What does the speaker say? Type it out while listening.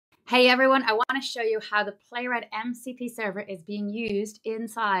Hey everyone, I want to show you how the Playwright MCP Server is being used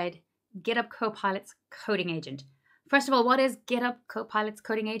inside GitHub Copilot's coding agent. First of all, what is GitHub Copilot's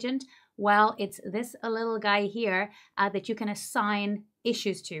coding agent? Well, it's this little guy here that you can assign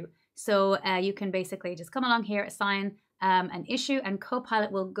issues to. So you can basically just come along here, assign an issue, and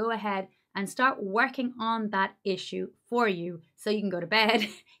Copilot will go ahead and start working on that issue for you. So you can go to bed,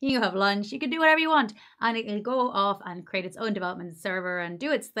 you can have lunch, you can do whatever you want, and it'll go off and create its own development server and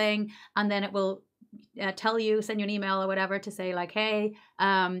do its thing. And then it will tell you, send you an email or whatever to say like, hey,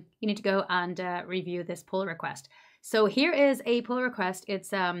 you need to go and review this pull request. So here is a pull request.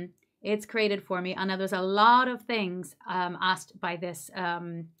 It's created for me, and now there's a lot of things asked by this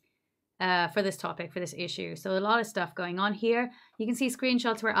for this topic, for this issue. So a lot of stuff going on here. You can see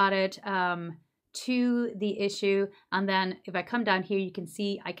screenshots were added to the issue. And then if I come down here, you can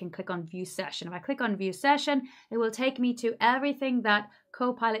see I can click on view session. If I click on view session, it will take me to everything that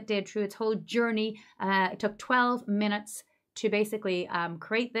Copilot did through its whole journey. It took 12 minutes to basically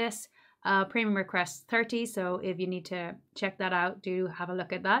create this. Premium request 30. So if you need to check that out, do have a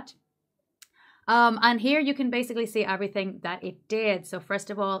look at that. And here you can basically see everything that it did. So first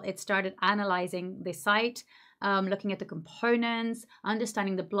of all, it started analyzing the site, looking at the components,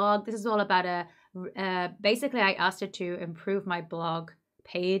 understanding the blog. This is all about basically I asked it to improve my blog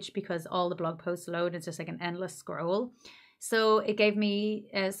page because all the blog posts load. It's just like an endless scroll. So it gave me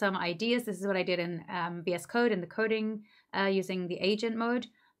some ideas. This is what I did in VS Code in the coding using the agent mode.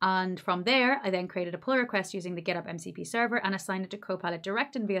 And from there, I then created a pull request using the GitHub MCP server and assigned it to Copilot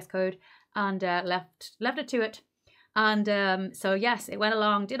direct in VS Code and left it to it. And so yes, it went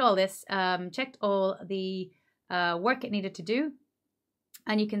along, did all this, checked all the work it needed to do.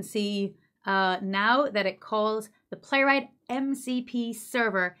 And you can see now that it calls the Playwright MCP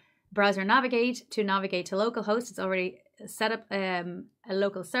server browser navigate to localhost. It's already set up a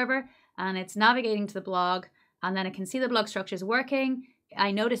local server and it's navigating to the blog. And then it can see the blog structure is working.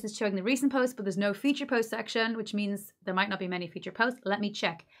 I noticed it's showing the recent posts, but there's no feature post section, which means there might not be many featured posts. Let me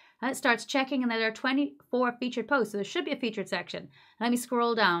check. And it starts checking, and there are 24 featured posts, so there should be a featured section. Let me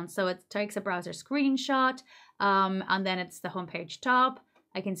scroll down. So it takes a browser screenshot, and then it's the homepage top.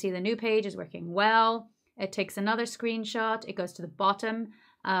 I can see the new page is working well. It takes another screenshot. It goes to the bottom.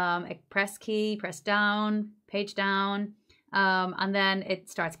 Press key, press down, page down, and then it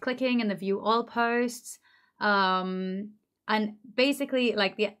starts clicking in the view all posts. And basically,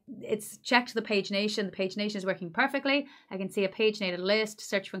 like it's checked the pagination. The pagination is working perfectly. I can see a paginated list,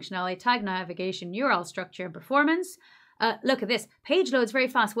 search functionality, tag navigation, URL structure, and performance. Look at this. Page loads very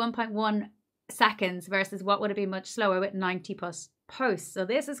fast, 1.1 seconds versus what would have been much slower with 90 plus posts. So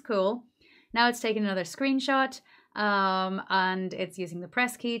this is cool. Now it's taking another screenshot and it's using the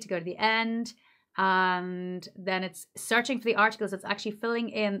press key to go to the end. And then it's searching for the articles. It's actually filling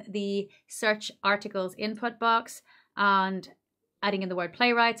in the search articles input box and adding in the word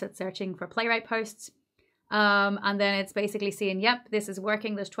playwright. So it's searching for playwright posts. And then it's basically seeing, yep, this is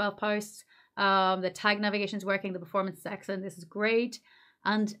working. There's 12 posts. The tag navigation is working. The performance is excellent. This is great.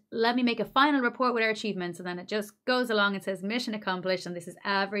 And let me make a final report with our achievements. And then it just goes along and says mission accomplished. And this is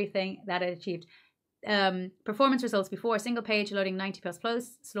everything that it achieved. Performance results before single page loading 90 plus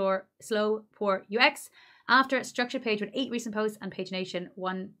posts, slow, poor UX. After a structured page with 8 recent posts and pagination,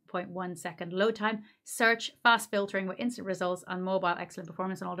 1.1 second load time. Search, fast filtering with instant results on mobile, excellent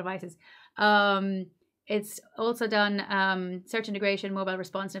performance on all devices. It's also done search integration, mobile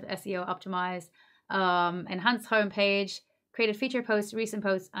responsive, SEO optimized, enhanced homepage, created feature posts, recent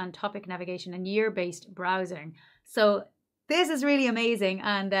posts, and topic navigation and year-based browsing. So this is really amazing.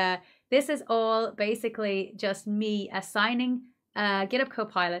 And this is all basically just me assigning GitHub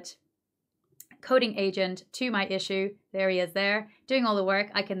Copilot coding agent to my issue. There he is there doing all the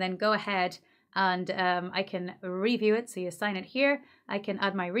work. I can then go ahead and I can review it. So you assign it here. I can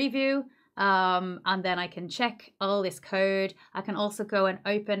add my review and then I can check all this code. I can also go and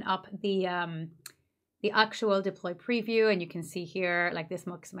open up the actual deploy preview, and you can see here like this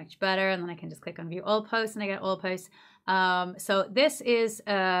looks much better. And then I can just click on view all posts and I get all posts. So this is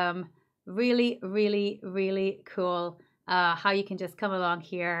really, really, really cool how you can just come along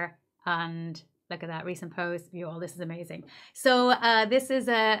here and look at that recent post, view all. This is amazing. So this is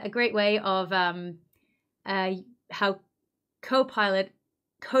a great way of how Copilot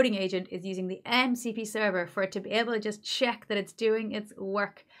coding agent is using the MCP server for it to be able to just check that it's doing its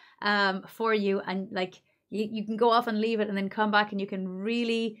work for you. And like you can go off and leave it and then come back and you can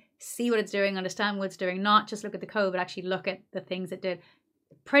really see what it's doing, understand what it's doing, not just look at the code, but actually look at the things it did.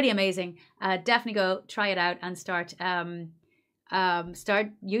 Pretty amazing. Definitely go try it out and start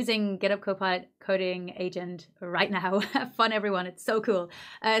Start using GitHub Copilot coding agent right now. Have fun, everyone. It's so cool.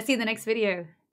 See you in the next video.